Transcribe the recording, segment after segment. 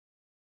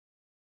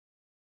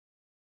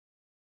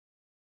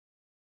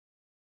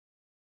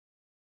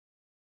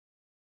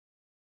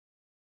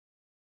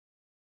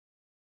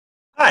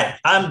Hi,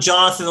 I'm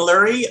Jonathan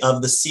Lurie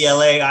of the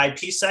CLA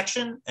IP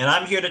section, and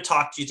I'm here to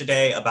talk to you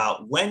today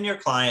about when your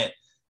client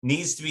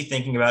needs to be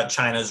thinking about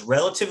China's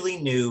relatively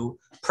new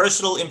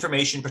personal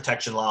information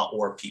protection law,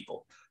 or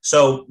people.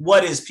 So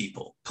what is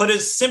people? Put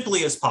as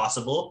simply as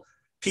possible,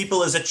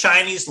 people is a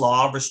Chinese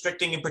law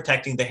restricting and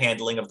protecting the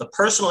handling of the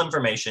personal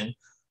information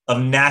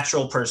of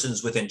natural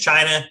persons within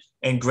China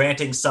and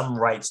granting some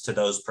rights to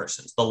those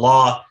persons. The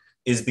law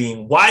is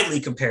being widely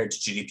compared to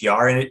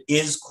GDPR, and it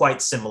is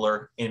quite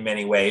similar in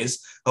many ways.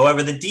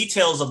 However, the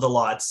details of the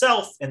law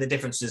itself and the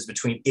differences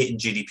between it and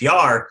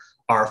GDPR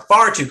are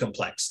far too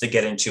complex to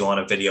get into on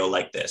a video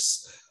like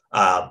this.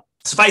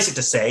 Suffice it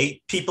to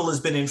say, people has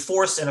been in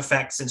force and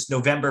effect since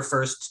November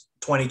 1st,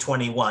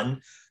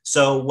 2021.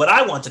 So what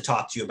I want to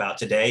talk to you about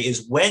today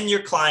is when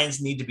your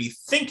clients need to be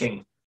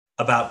thinking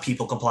about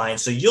people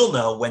compliance, so you'll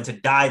know when to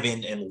dive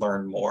in and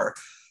learn more.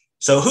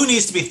 So who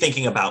needs to be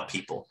thinking about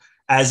people?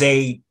 As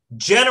a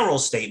general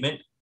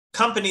statement,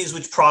 companies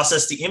which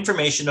process the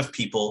information of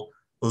people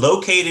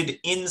located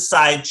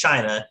inside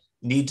China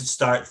need to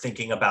start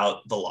thinking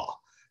about the law.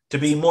 To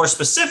be more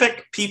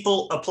specific,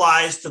 people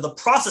applies to the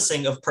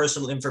processing of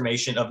personal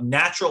information of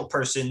natural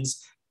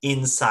persons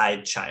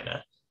inside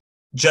China.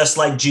 Just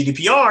like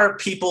GDPR,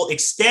 people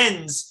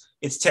extends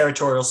its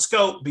territorial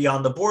scope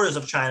beyond the borders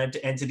of China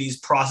to entities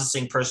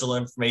processing personal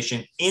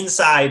information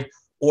inside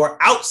or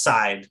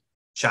outside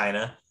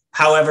China.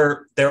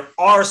 However, there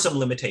are some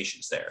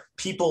limitations there.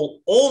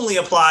 People only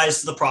applies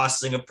to the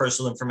processing of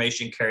personal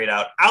information carried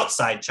out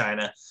outside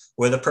China,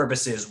 where the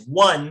purpose is,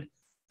 one,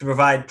 to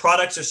provide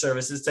products or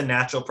services to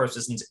natural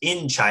persons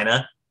in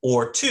China,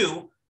 or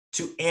two,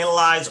 to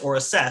analyze or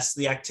assess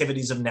the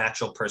activities of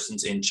natural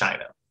persons in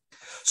China.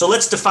 So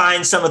let's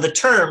define some of the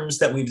terms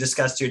that we've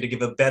discussed here to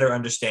give a better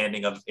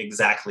understanding of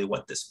exactly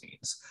what this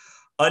means.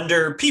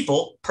 Under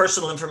people,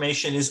 personal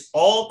information is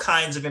all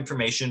kinds of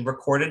information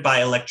recorded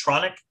by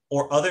electronic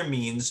or other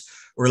means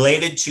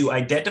related to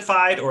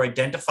identified or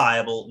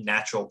identifiable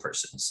natural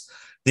persons.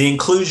 The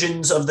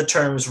inclusions of the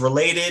terms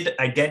related,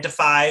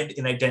 identified,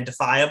 and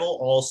identifiable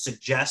all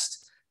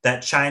suggest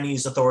that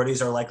Chinese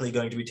authorities are likely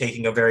going to be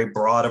taking a very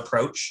broad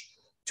approach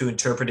to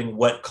interpreting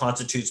what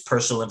constitutes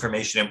personal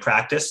information in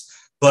practice,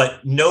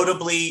 but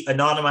notably,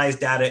 anonymized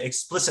data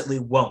explicitly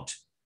won't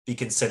be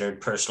considered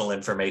personal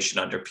information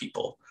under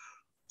people.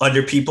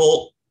 Under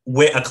people,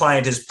 where a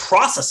client is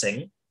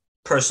processing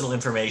personal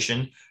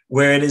information,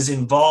 where it is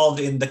involved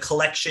in the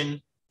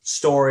collection,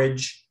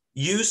 storage,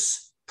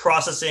 use,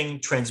 processing,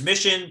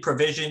 transmission,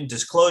 provision,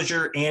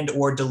 disclosure, and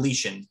or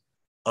deletion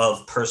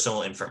of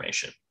personal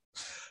information.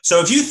 So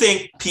if you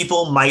think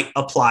people might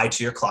apply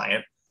to your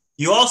client,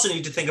 you also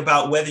need to think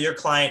about whether your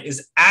client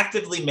is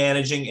actively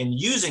managing and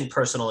using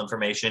personal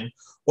information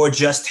or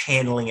just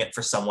handling it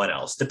for someone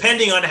else.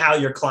 Depending on how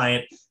your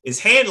client is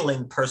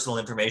handling personal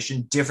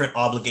information, different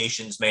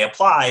obligations may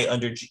apply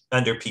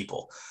under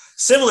people.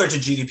 Similar to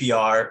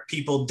GDPR,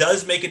 people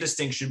does make a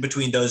distinction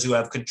between those who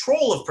have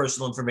control of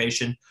personal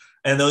information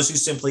and those who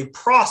simply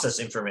process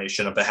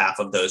information on behalf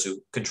of those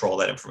who control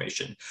that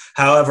information.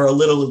 However, a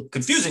little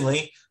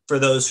confusingly, for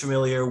those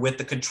familiar with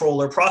the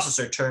controller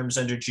processor terms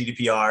under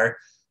GDPR,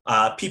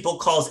 people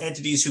calls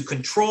entities who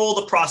control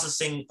the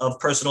processing of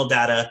personal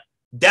data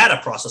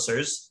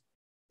processors,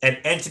 and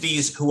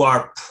entities who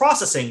are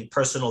processing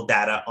personal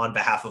data on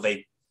behalf of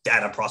a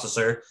data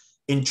processor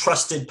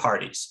entrusted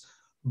parties.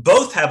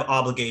 Both have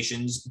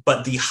obligations,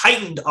 but the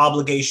heightened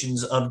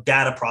obligations of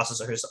data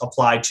processors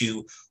apply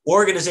to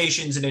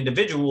organizations and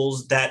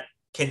individuals that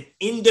can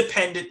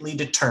independently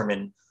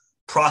determine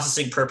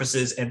processing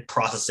purposes and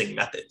processing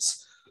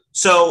methods.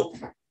 So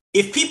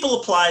if people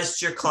applies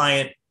to your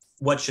client,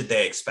 what should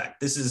they expect?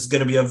 This is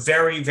going to be a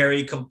very,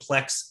 very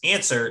complex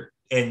answer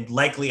and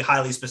likely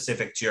highly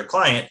specific to your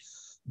client.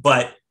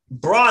 But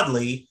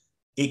broadly,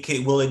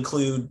 will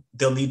include,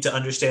 they'll need to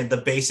understand the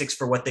basics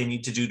for what they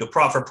need to do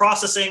for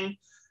processing,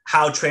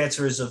 how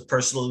transfers of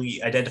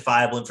personally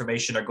identifiable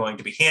information are going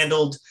to be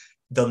handled.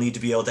 They'll need to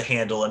be able to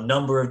handle a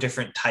number of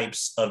different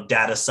types of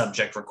data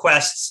subject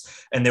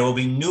requests, and there will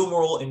be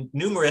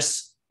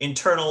numerous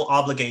internal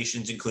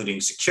obligations,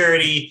 including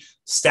security,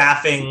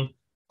 staffing,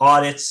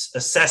 audits,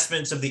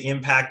 assessments of the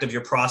impact of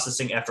your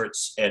processing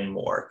efforts, and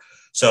more.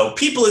 So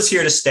people is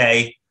here to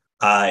stay.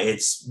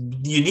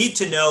 You need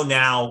to know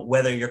now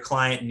whether your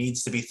client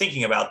needs to be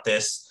thinking about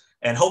this.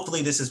 And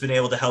hopefully this has been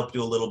able to help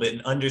you a little bit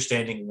in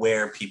understanding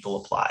where people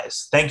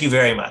applies. Thank you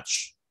very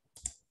much.